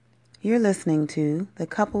You're listening to the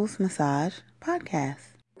Couples Massage Podcast.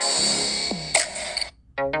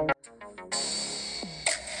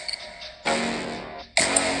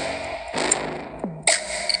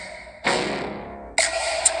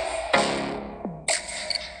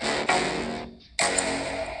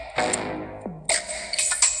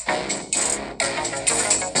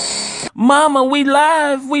 Mama, we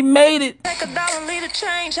live. We made it. Take $1, lead a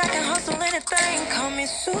change. I can hustle anything. Call me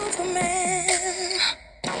Superman.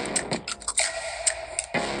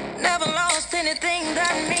 Never lost anything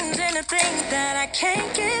that means anything that I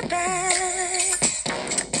can't get back.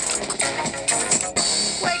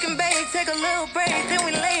 Wake and bake, take a little break, then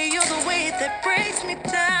we lay you the weight that breaks me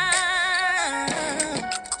down.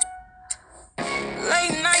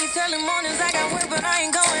 Late nights, early mornings, I got work, but I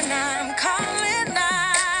ain't going now. I'm calling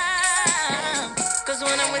now. 'Cause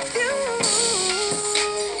when I'm with you,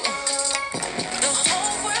 the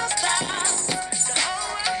whole world stops. The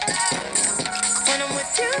whole world stops. When I'm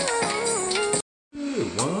with you.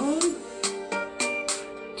 1,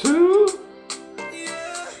 2,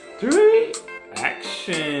 3,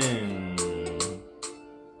 action.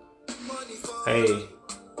 Hey,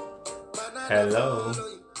 hello.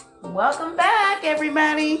 Welcome back,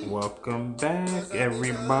 everybody. Welcome back,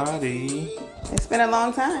 everybody. It's been a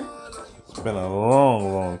long time. It's been a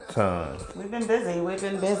long time. We've been busy.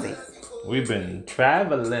 We've been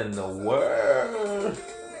traveling the world.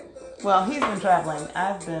 Well, he's been traveling.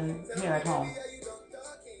 I've been here at home.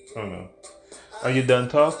 Oh no. Are you done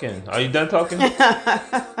talking? Are you done talking?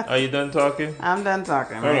 Are you done talking? I'm done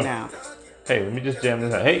talking right now. Hey, let me just jam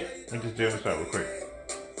this out. Real quick.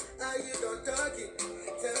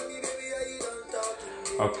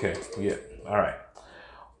 Okay, yeah. All right.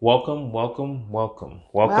 Welcome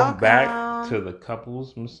back to the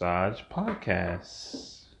Couples Massage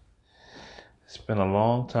Podcast. It's been a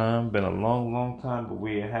long time, but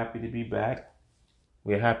we're happy to be back.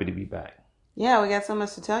 Yeah, we got so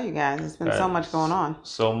much to tell you guys. There's been so much going on.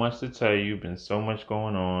 So much to tell you. Been so much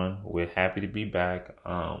going on. We're happy to be back.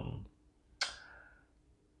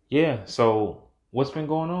 Yeah, so what's been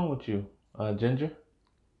going on with you, Ginger?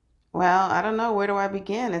 Well, I don't know. Where do I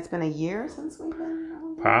begin? It's been a year since we've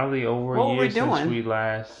been... Probably over a year since we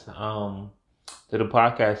last did a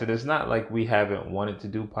podcast. And it's not like we haven't wanted to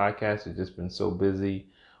do podcasts. We've just been so busy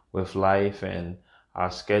with life and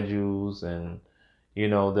our schedules. And, you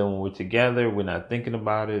know, then when we're together, we're not thinking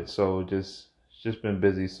about it. So it's just been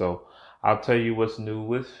busy. So I'll tell you what's new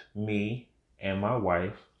with me and my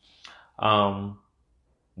wife.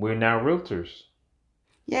 We're now realtors.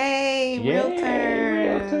 Yay,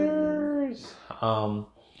 realtors.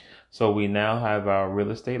 So we now have our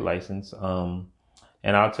real estate license. And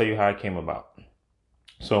I'll tell you how it came about.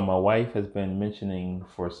 So my wife has been mentioning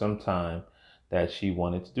for some time that she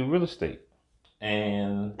wanted to do real estate.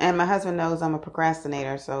 And my husband knows I'm a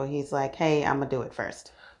procrastinator, so he's like, hey, I'm going to do it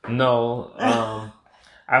first. No,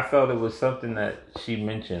 I felt it was something that she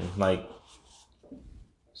mentioned. Like,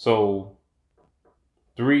 so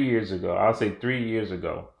 3 years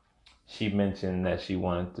ago, she mentioned that she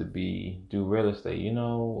wanted to do real estate. You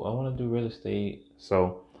know, I want to do real estate.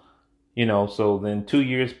 So, you know, so then 2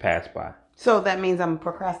 years passed by. So that means I'm a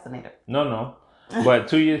procrastinator. No. But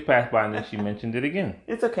 2 years passed by and then she mentioned it again.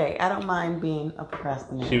 It's okay. I don't mind being a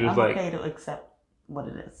procrastinator. She was I'm okay to accept what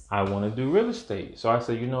it is. I want to do real estate. So I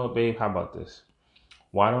said, you know what, babe, how about this?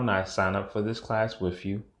 Why don't I sign up for this class with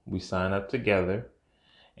you? We sign up together.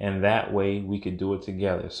 And that way we could do it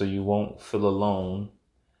together. So you won't feel alone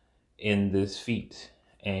in this feat.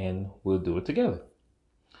 And we'll do it together.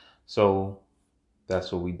 So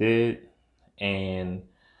that's what we did. And,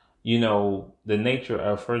 you know, the nature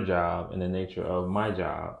of her job and the nature of my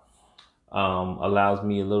job allows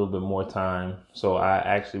me a little bit more time. So I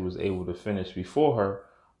actually was able to finish before her.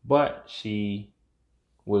 But she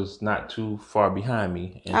was not too far behind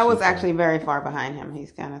me. I was actually very far behind him.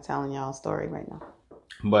 He's kind of telling y'all a story right now.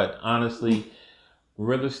 But honestly,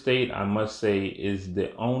 real estate, I must say, is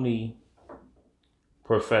the only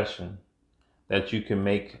profession that you can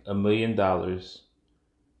make $1 million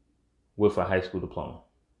with a high school diploma.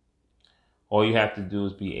 All you have to do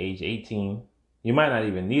is be age 18. You might not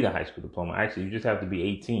even need a high school diploma. Actually, you just have to be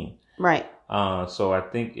 18. Right. So I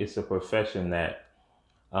think it's a profession that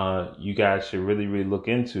you guys should really, really look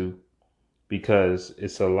into because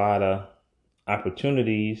it's a lot of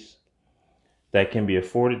opportunities that can be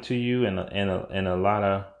afforded to you and a lot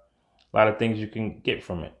of things you can get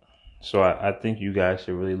from it. So I think you guys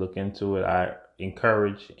should really look into it. I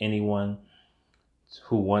encourage anyone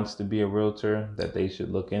who wants to be a realtor that they should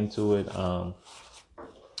look into it.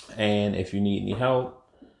 And if you need any help,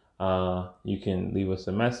 you can leave us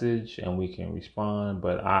a message and we can respond.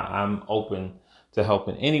 But I'm open to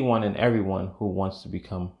helping anyone and everyone who wants to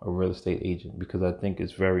become a real estate agent because I think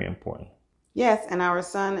it's very important. Yes, and our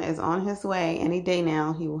son is on his way. Any day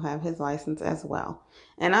now, he will have his license as well.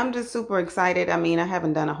 And I'm just super excited. I mean, I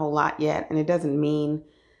haven't done a whole lot yet, and it doesn't mean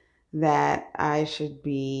that I should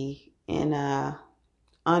be in a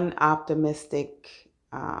unoptimistic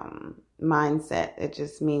mindset. It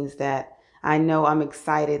just means that I know I'm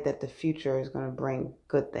excited that the future is going to bring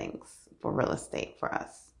good things for real estate for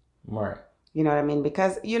us. Right. You know what I mean?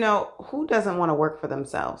 Because, who doesn't want to work for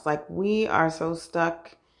themselves? Like, we are so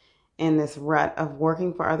stuck in this rut of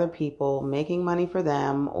working for other people, making money for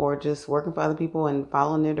them, or just working for other people and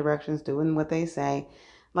following their directions, doing what they say.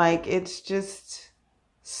 Like, it's just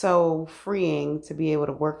so freeing to be able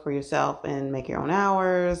to work for yourself and make your own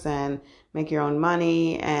hours and make your own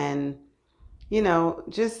money and,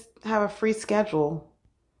 just have a free schedule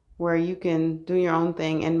where you can do your own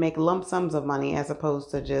thing and make lump sums of money as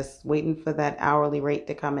opposed to just waiting for that hourly rate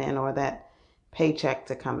to come in or that paycheck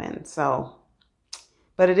to come in. So,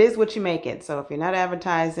 but it is what you make it. So if you're not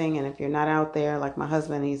advertising and if you're not out there, like my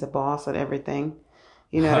husband, he's a boss at everything.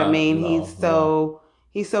 You know what I mean? He's so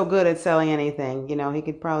good at selling anything. He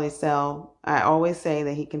could probably sell, I always say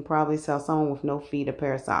that he can probably sell someone with no feet a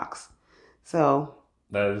pair of socks. So.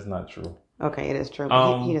 That is not true. Okay, it is true.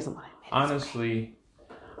 But he doesn't want to admit it. Honestly,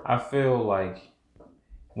 I feel like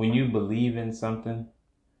when you believe in something,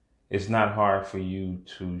 it's not hard for you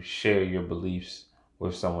to share your beliefs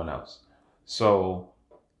with someone else. So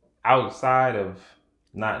outside of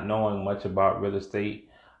not knowing much about real estate,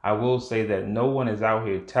 I will say that no one is out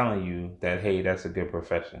here telling you that, hey, that's a good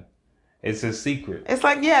profession. It's a secret. It's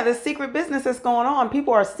like, the secret business that's going on.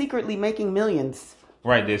 People are secretly making millions.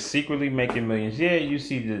 Right, they're secretly making millions. Yeah, you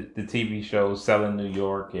see the TV shows selling New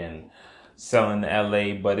York and selling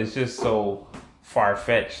LA, but it's just so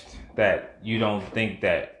far-fetched that you think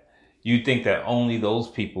that only those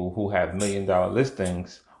people who have $1 million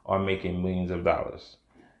listings are making millions of dollars.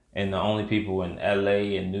 And the only people in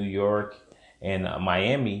LA and New York and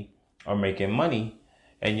Miami are making money.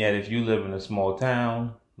 And yet if you live in a small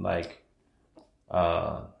town, like,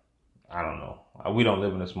 I don't know. We don't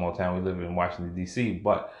live in a small town. We live in Washington, D.C.,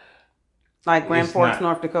 but like Grand Forks,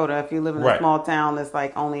 North Dakota, if you live in a small town that's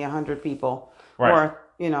like only 100 people or,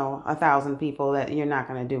 1,000 people, that you're not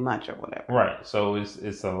going to do much or whatever. Right. So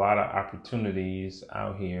it's a lot of opportunities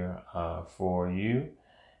out here for you.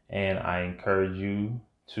 And I encourage you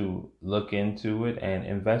to look into it and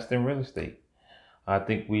invest in real estate. I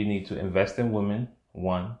think we need to invest in women,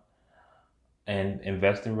 one, and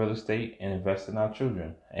invest in real estate and invest in our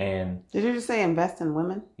children. And did you just say invest in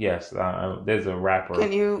women? Yes. There's a rapper.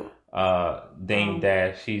 Can you? Dame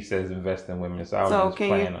Dash, she says invest in women. So I was just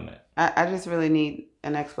playing on that. I just really need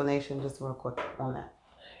an explanation just real quick on that.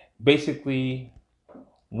 Basically,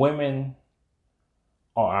 women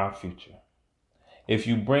are our future. If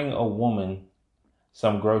you bring a woman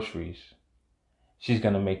some groceries, she's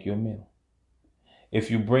going to make you a meal. If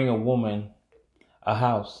you bring a woman a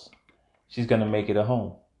house, she's going to make it a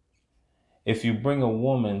home. If you bring a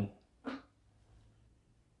woman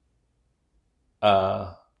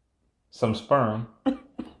some sperm,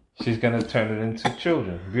 she's going to turn it into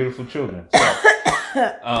children, beautiful children.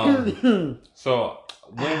 So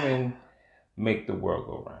women make the world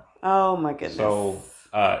go round. Oh my goodness. So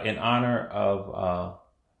in honor of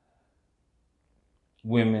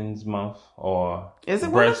Women's Month, or is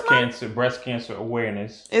it breast cancer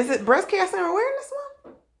awareness. Is it breast cancer awareness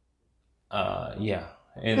month? Yeah.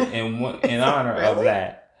 In honor really? of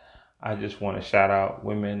that, I just want to shout out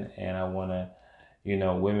women, and I want to,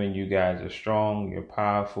 women, you guys are strong, you're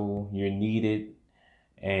powerful, you're needed,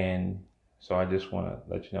 and so I just want to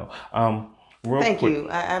let you know. Thank you.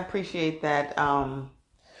 I appreciate that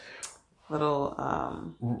little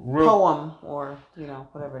poem, or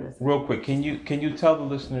whatever it is. Real quick, can you tell the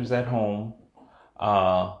listeners at home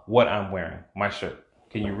what I'm wearing? My shirt.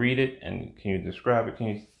 Can you read it and can you describe it? Can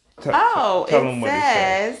you tell them what it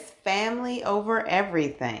says? Family over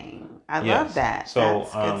everything. I love that. So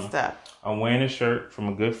that's good stuff. I'm wearing a shirt from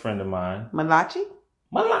a good friend of mine. Malachi?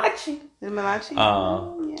 Malachi. Is it Malachi?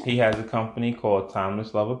 Yeah. He has a company called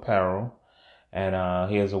Timeless Love Apparel, and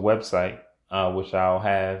he has a website which I'll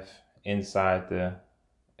have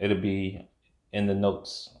it'll be in the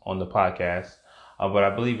notes on the podcast, but I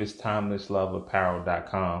believe it's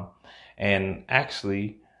timelessloveapparel.com. And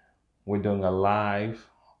actually, we're doing a live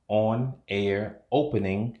on-air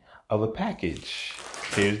opening of a package.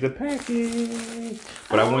 Here's the package.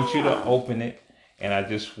 But I want you to open it, and I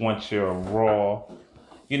just want your raw,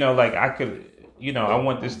 I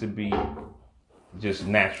want this to be just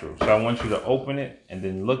natural. So I want you to open it and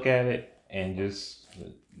then look at it and just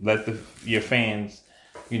let your fans,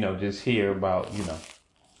 just hear about,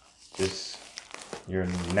 just your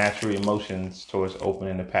natural emotions towards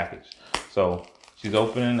opening the package. So she's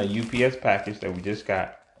opening a UPS package that we just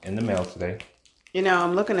got in the mail today.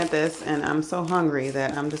 I'm looking at this and I'm so hungry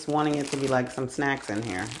that I'm just wanting it to be like some snacks in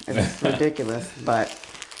here. It's ridiculous, but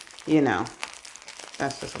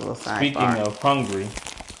that's just a little sidebar. Speaking of hungry,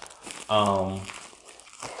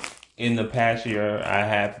 in the past year I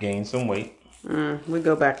have gained some weight. We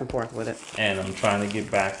go back and forth with it. And I'm trying to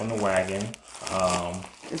get back on the wagon.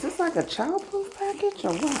 Is this like a childproof package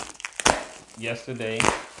or what? Yesterday,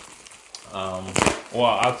 I'll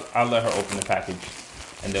let her open the package,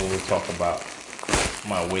 and then we'll talk about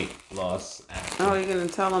my weight loss. After. Oh, you're gonna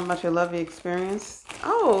tell them about your lovely experience?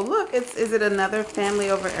 Oh, look, is it another family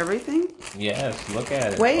over everything? Yes, look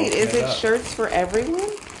at it. Wait, is it shirts for everyone?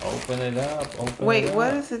 Open it up. Wait,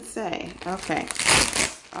 what does it say? Okay.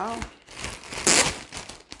 Oh.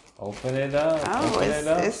 Open it up. Oh, Open it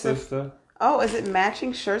up, sister. Is it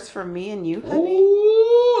matching shirts for me and you, honey?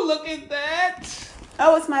 Ooh, look at that.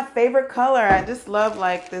 Oh, it's my favorite color. I just love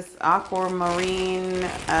like this aquamarine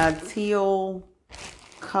teal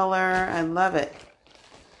color. I love it.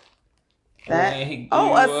 A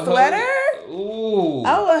sweater? Ooh.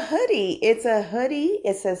 Oh, a hoodie. It's a hoodie.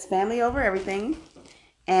 It says family over everything.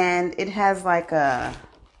 And it has like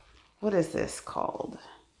what is this called?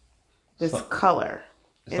 This color.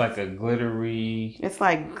 It's like a glittery. It's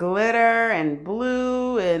like glitter and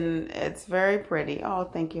blue, and it's very pretty. Oh,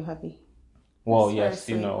 thank you, hubby. Well, yes,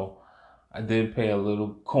 I did pay a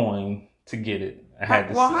little coin to get it.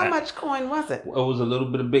 How much coin was it? It was a little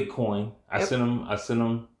bit of Bitcoin. I sent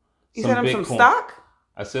him. You sent him some stock?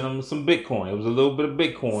 I sent him some Bitcoin. It was a little bit of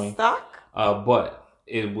Bitcoin. Stock? But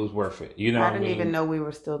it was worth it. I didn't even know we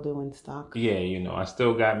were still doing stock. Yeah, I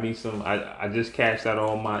still got me some. I just cashed out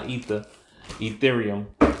all my Ethereum,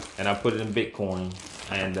 and I put it in Bitcoin.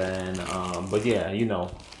 And then, but yeah,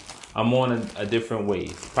 I'm on a different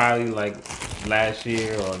wave. Probably like last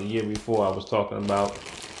year or the year before, I was talking about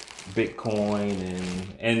Bitcoin,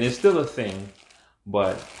 and it's still a thing,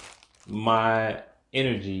 but my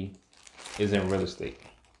energy is in real estate.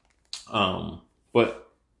 But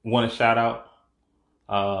want to shout out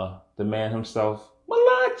the man himself,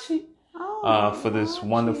 Malachi, for this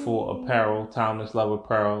wonderful apparel, Timeless Love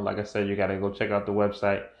Apparel. Like I said, you got to go check out the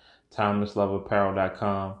website,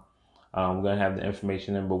 timelessloveapparel.com. We're going to have the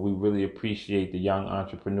information in, but we really appreciate the young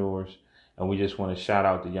entrepreneurs. And we just want to shout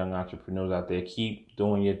out the young entrepreneurs out there. Keep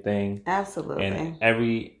doing your thing. Absolutely. And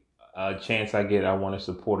every chance I get, I want to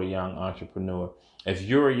support a young entrepreneur. If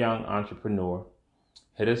you're a young entrepreneur,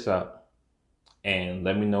 hit us up and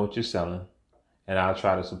let me know what you're selling. And I'll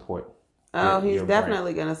try to support. He's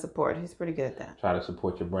definitely going to support. He's pretty good at that. Try to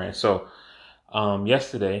support your brand. So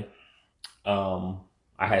yesterday, I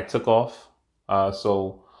had took off.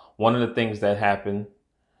 So one of the things that happened,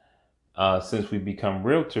 since we become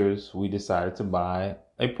realtors, we decided to buy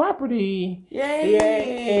a property.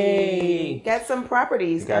 Yay! Got some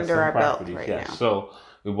properties under our belt right now. So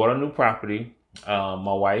we bought a new property.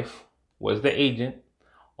 My wife was the agent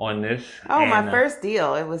on this. Oh, my first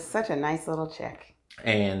deal. It was such a nice little check.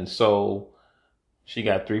 And so she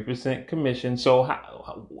got 3% commission. So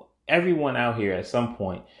everyone out here, at some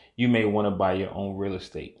point, you may want to buy your own real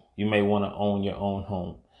estate. You may want to own your own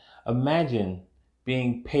home. Imagine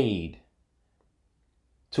being paid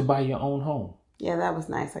to buy your own home. Yeah, that was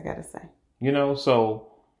nice, I gotta say.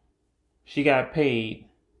 So she got paid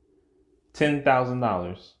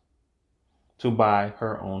 $10,000 to buy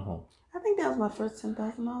her own home. I think that was my first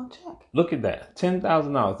 $10,000 check. Look at that.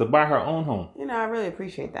 $10,000 to buy her own home. I really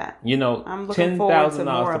appreciate that. I'm looking forward to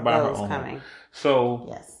more of those coming. Home. So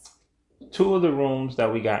yes. 2 of the rooms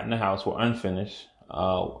that we got in the house were unfinished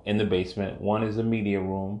in the basement. One is a media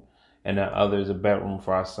room, and the other is a bedroom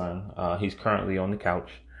for our son. He's currently on the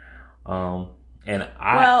couch. Well,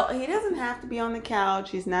 he doesn't have to be on the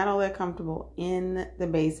couch. He's not all that comfortable in the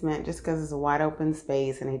basement just because it's a wide open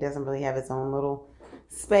space and he doesn't really have his own little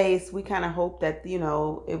space. We kind of hope that,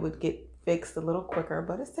 it would get fixed a little quicker,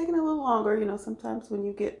 but it's taking a little longer. Sometimes when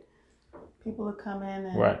you get people to come in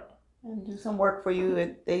and do some work for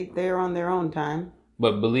you, they're on their own time.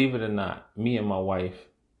 But believe it or not, me and my wife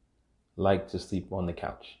like to sleep on the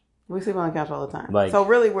couch. We sleep on the couch all the time. So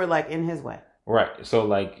really we're like in his way. Right. So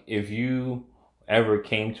like if you ever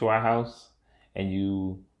came to our house and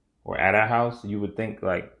you were at our house, you would think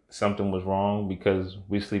like something was wrong because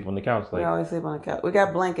we sleep on the couch. Like, we always sleep on the couch. We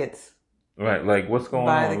got blankets. Right. Like what's going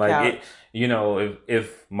on? Like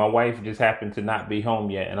if my wife just happened to not be home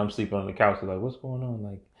yet and I'm sleeping on the couch, it's like, what's going on?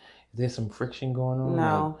 Like there's some friction going on.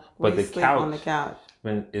 No, but we the sleep on the couch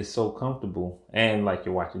couch. is so comfortable, and like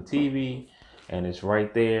you're watching TV, and it's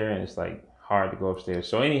right there, and it's like hard to go upstairs.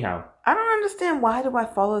 So anyhow, I don't understand why do I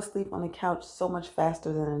fall asleep on the couch so much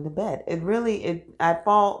faster than in the bed. I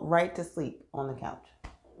fall right to sleep on the couch.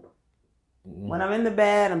 When I'm in the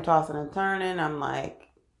bed, I'm tossing and turning. I'm like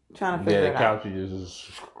trying to figure it out. the couch is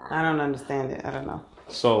just. I don't understand it. I don't know.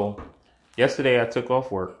 So yesterday I took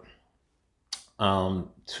off work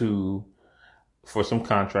to for some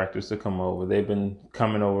contractors to come over. They've been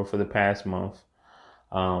coming over for the past month.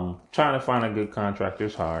 Trying to find a good contractor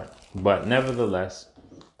is hard, but nevertheless,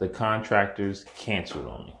 the contractors canceled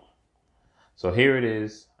on me. So here it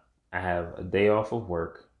is. I have a day off of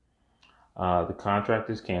work. The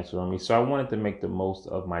contractors canceled on me, so I wanted to make the most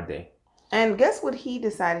of my day. And guess what he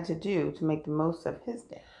decided to do to make the most of his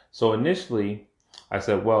day? So initially, I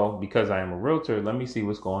said, well, because I am a realtor, let me see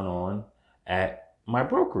what's going on at my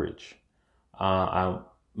brokerage.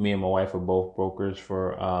 Me and my wife are both brokers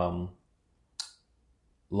for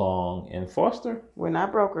Long and Foster. We're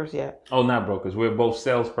not brokers yet. Oh, not brokers. We're both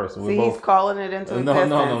salespersons. See, he's calling it into existence.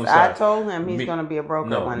 No, I told him he's going to be a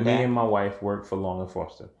broker one day. Me and my wife work for Long and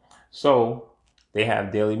Foster. So they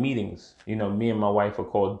have daily meetings. Me and my wife are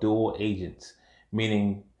called dual agents,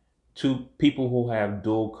 meaning two people who have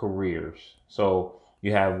dual careers. So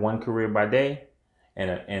you have one career by day,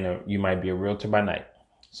 and you might be a realtor by night.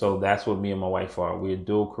 So that's what me and my wife are. We're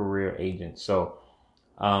dual career agents. So,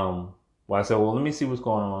 I said, well, let me see what's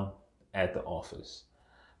going on at the office.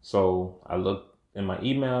 So I looked in my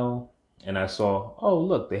email and I saw, oh,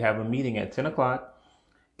 look, they have a meeting at 10 o'clock,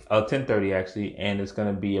 10:30 actually, and it's going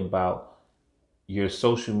to be about your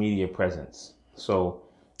social media presence. So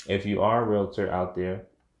if you are a realtor out there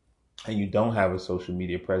and you don't have a social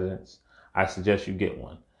media presence, I suggest you get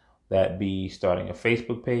one. That be starting a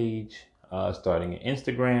Facebook page, starting an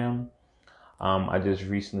Instagram. I just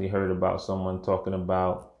recently heard about someone talking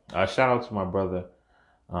about, shout out to my brother,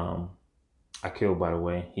 Akil, by the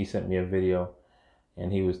way. He sent me a video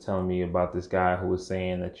and he was telling me about this guy who was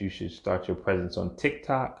saying that you should start your presence on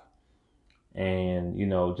TikTok and,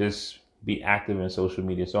 just be active in social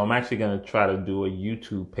media. So I'm actually going to try to do a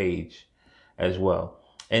YouTube page as well.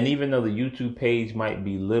 And even though the YouTube page might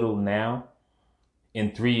be little now,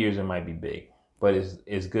 in 3 years it might be big. But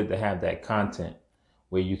it's good to have that content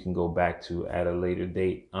where you can go back to at a later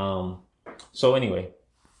date. So anyway,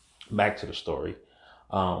 back to the story.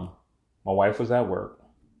 My wife was at work,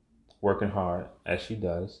 working hard as she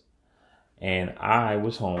does. And I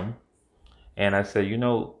was home and I said,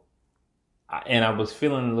 and I was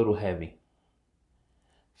feeling a little heavy.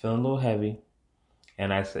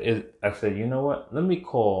 And I said, you know what? Let me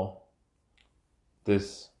call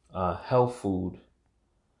this health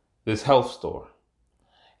store.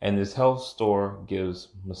 And this health store gives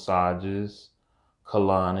massages,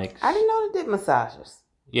 colonics. I didn't know they did massages.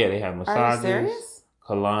 Yeah, they have massages. Are you serious?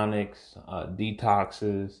 Colonics,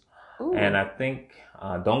 detoxes. Ooh. And I think,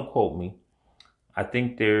 don't quote me, I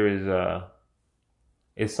think there is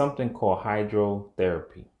it's something called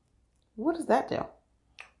hydrotherapy. What does that do?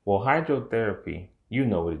 Well, hydrotherapy, you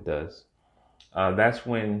know what it does. That's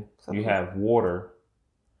when you have water,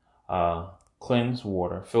 cleansed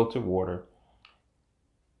water, filtered water,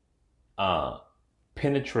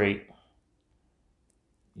 penetrate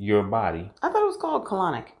your body. I thought it was called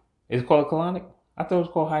colonic. It's called colonic? I thought it was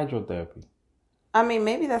called hydrotherapy. I mean,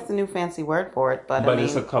 maybe that's the new fancy word for it, but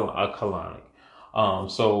it's a colonic.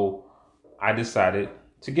 So I decided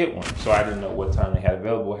to get one. So I didn't know what time they had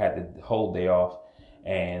available. I had the whole day off,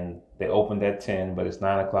 and they opened at 10, but it's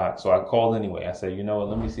 9 o'clock. So I called anyway. I said, you know what?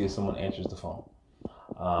 Let me see if someone answers the phone.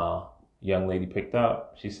 Young lady picked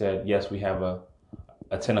up. She said, yes, we have a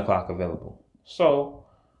 10 o'clock available. So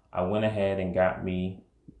I went ahead and got me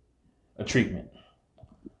a treatment.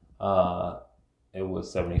 It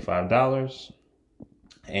was $75.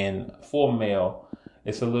 And for male,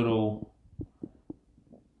 it's a little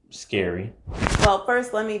scary. Well,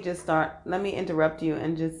 first, let me interrupt you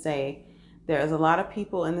and just say there's a lot of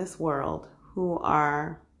people in this world who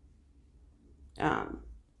are,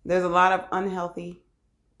 there's a lot of unhealthy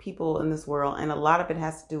people in this world, and a lot of it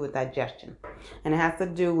has to do with digestion. And it has to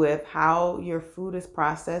do with how your food is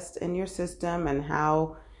processed in your system and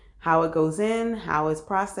how it goes in, how it's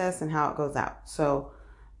processed, and how it goes out. So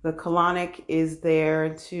the colonic is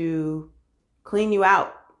there to clean you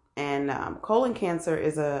out. And colon cancer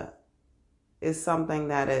is something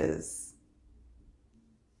that it's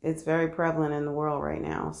very prevalent in the world right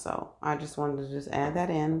now. So I just wanted to just add that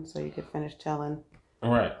in so you could finish telling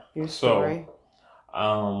your story.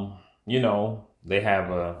 So, they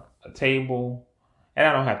have a table, And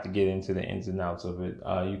I don't have to get into the ins and outs of it.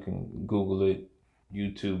 You can Google it,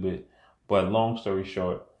 YouTube it. But long story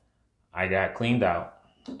short, I got cleaned out,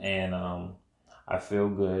 and I feel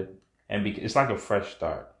good. And it's like a fresh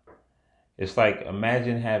start. It's like,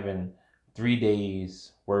 imagine having 3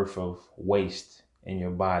 days worth of waste in your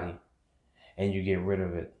body, and you get rid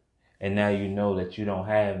of it. And now you know that you don't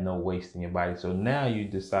have no waste in your body. So now you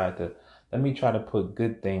decide to, let me try to put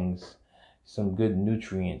good things, some good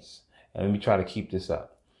nutrients, and let me try to keep this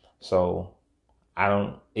up. So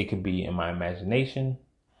it could be in my imagination.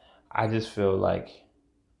 I just feel like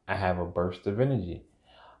I have a burst of energy.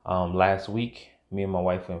 Last week, me and my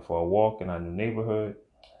wife went for a walk in our new neighborhood.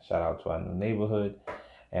 Shout out to our new neighborhood.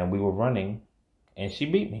 And we were running, and she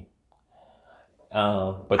beat me.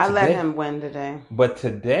 But I let him win today. But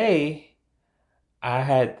today, I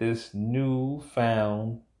had this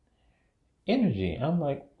newfound energy. I'm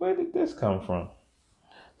like, where did this come from?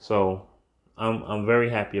 So I'm very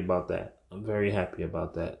happy about that. I'm very happy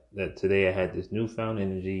about that. That today I had this newfound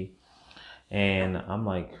energy, and I'm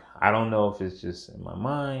like, I don't know if it's just in my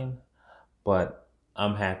mind, but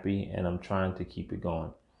I'm happy, and I'm trying to keep it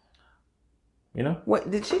going. You know? What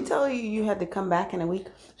did she tell you? You had to come back in a week?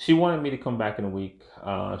 She wanted me to come back in a week.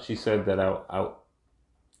 She said that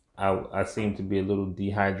I seem to be a little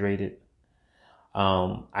dehydrated.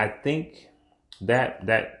 I think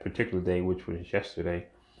that particular day, which was yesterday,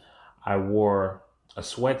 I wore a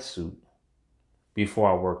sweatsuit before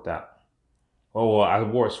I worked out. Oh, well, I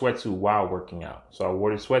wore a sweatsuit while working out. So I wore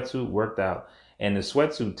the sweatsuit, worked out, and the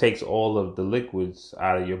sweatsuit takes all of the liquids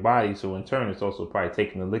out of your body. So in turn, it's also probably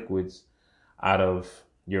taking the liquids out of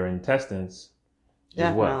your intestines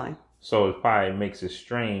as well. Definitely. So it probably makes a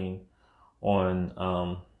strain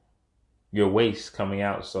on your waste coming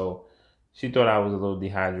out. So she thought I was a little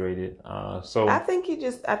dehydrated. So I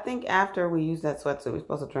think after we use that sweatsuit, we're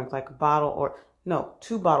supposed to drink like a bottle or no,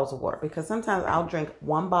 2 bottles of water, because sometimes I'll drink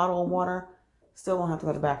 1 bottle of water, still won't have to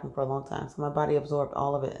go to the bathroom for a long time. So my body absorbed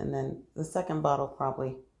all of it. And then the second bottle,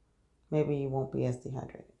 probably, maybe you won't be as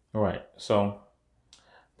dehydrated. All right. So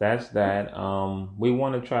that's that. We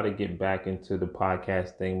want to try to get back into the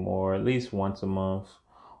podcast thing more, at least once a month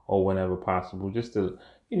or whenever possible, just to,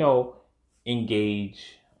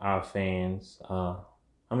 engage our fans. How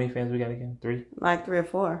many fans we got again? 3? Like 3 or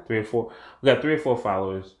 4. 3 or 4. We got 3 or 4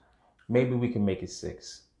 followers. Maybe we can make it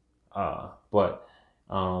 6. But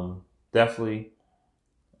definitely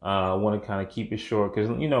want to kind of keep it short because,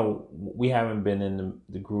 we haven't been in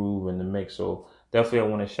the groove and the mix. So definitely I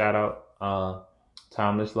want to shout out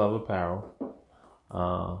Timeless Love Apparel.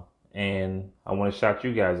 And I want to shout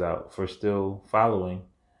you guys out for still following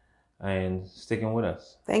and sticking with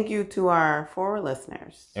us. Thank you to our 4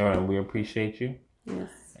 listeners. And we appreciate you. Yes.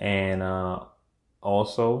 And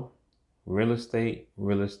also, real estate.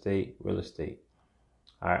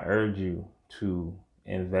 I urge you to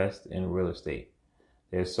invest in real estate.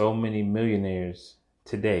 There's so many millionaires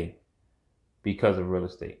today because of real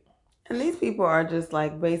estate. And these people are just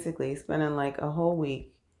like basically spending like a whole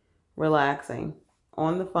week relaxing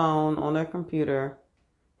on the phone, on their computer,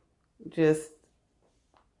 just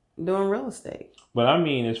doing real estate. But I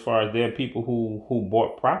mean, as far as there are people who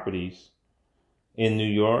bought properties in New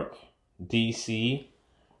York, DC,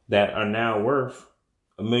 that are now worth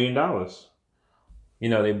 $1 million.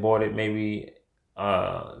 They bought it maybe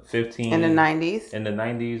 15 in the 90s. In the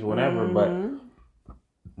 90s, whatever. Mm-hmm. But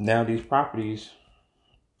now these properties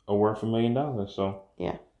are worth $1 million. So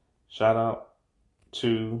yeah, shout out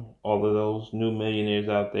to all of those new millionaires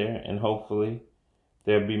out there, and hopefully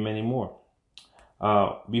there'll be many more.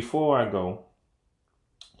 Before I go,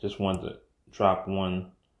 just wanted to drop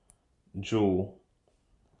one jewel.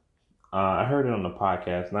 I heard it on the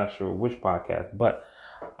podcast, not sure which podcast, but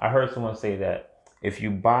I heard someone say that if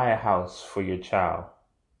you buy a house for your child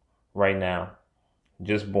right now,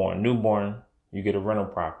 just born, newborn, you get a rental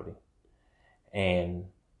property and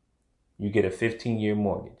you get a 15-year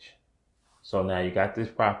mortgage. So now you got this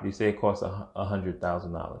property, say it costs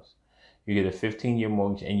 $100,000. You get a 15-year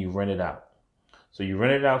mortgage and you rent it out. So you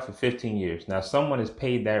rent it out for 15 years. Now someone has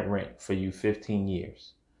paid that rent for you 15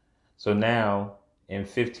 years. So now in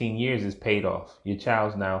 15 years it's paid off. Your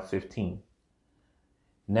child's now 15.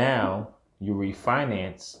 Now you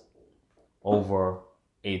refinance over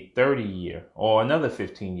a 30-year or another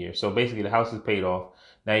 15 years. So basically the house is paid off.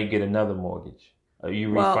 Now you get another mortgage. You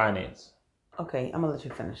refinance. Okay, I'm going to let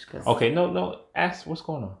you finish. Okay, no. Ask what's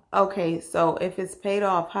going on. Okay, so if it's paid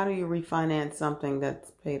off, how do you refinance something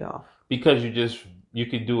that's paid off? Because you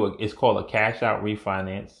could do it's called a cash out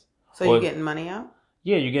refinance. So you're getting money out?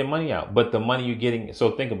 Yeah, you get money out. But the money you're getting,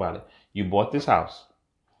 so think about it. You bought this house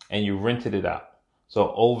and you rented it out.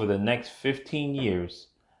 So over the next 15 years,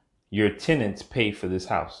 your tenants pay for this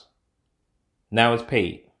house. Now it's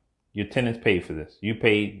paid. Your tenants paid for this. You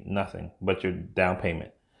paid nothing but your down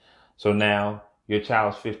payment. So now your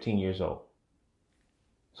child's 15 years old.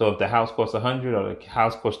 So if the house costs 100 or the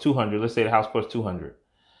house costs 200, let's say the house costs 200.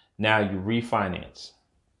 Now you refinance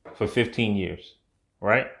for 15 years,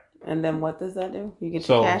 right? And then what does that do? You get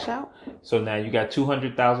your cash out? So now you got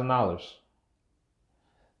 $200,000.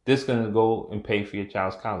 This is going to go and pay for your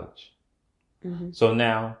child's college. Mm-hmm. So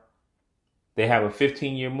now they have a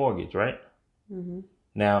 15-year mortgage, right? Mm-hmm.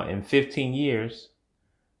 Now in 15 years,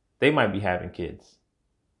 they might be having kids.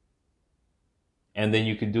 And then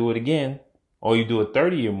you could do it again, or you do a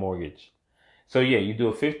 30-year mortgage. So yeah, you do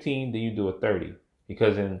a 15, then you do a 30.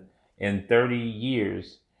 Because in 30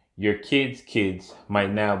 years, your kids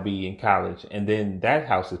might now be in college, and then that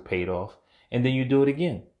house is paid off, and then you do it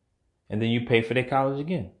again. And then you pay for their college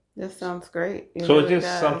again. This sounds great. So it's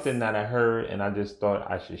just something that I heard, and I just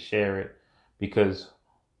thought I should share it, because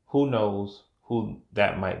who knows who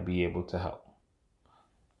that might be able to help.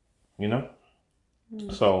 You know?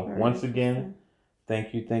 So once again,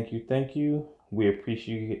 thank you. We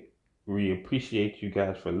appreciate you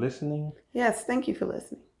guys for listening. Yes, thank you for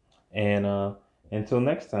listening. And until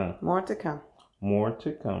next time. More to come. More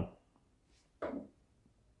to come.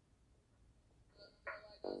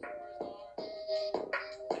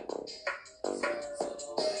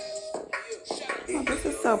 Oh, this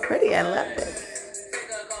is so pretty. I love this.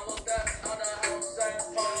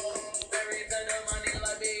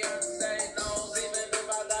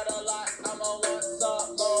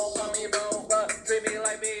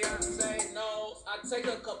 Take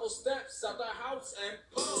a couple steps out the house and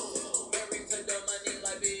boom.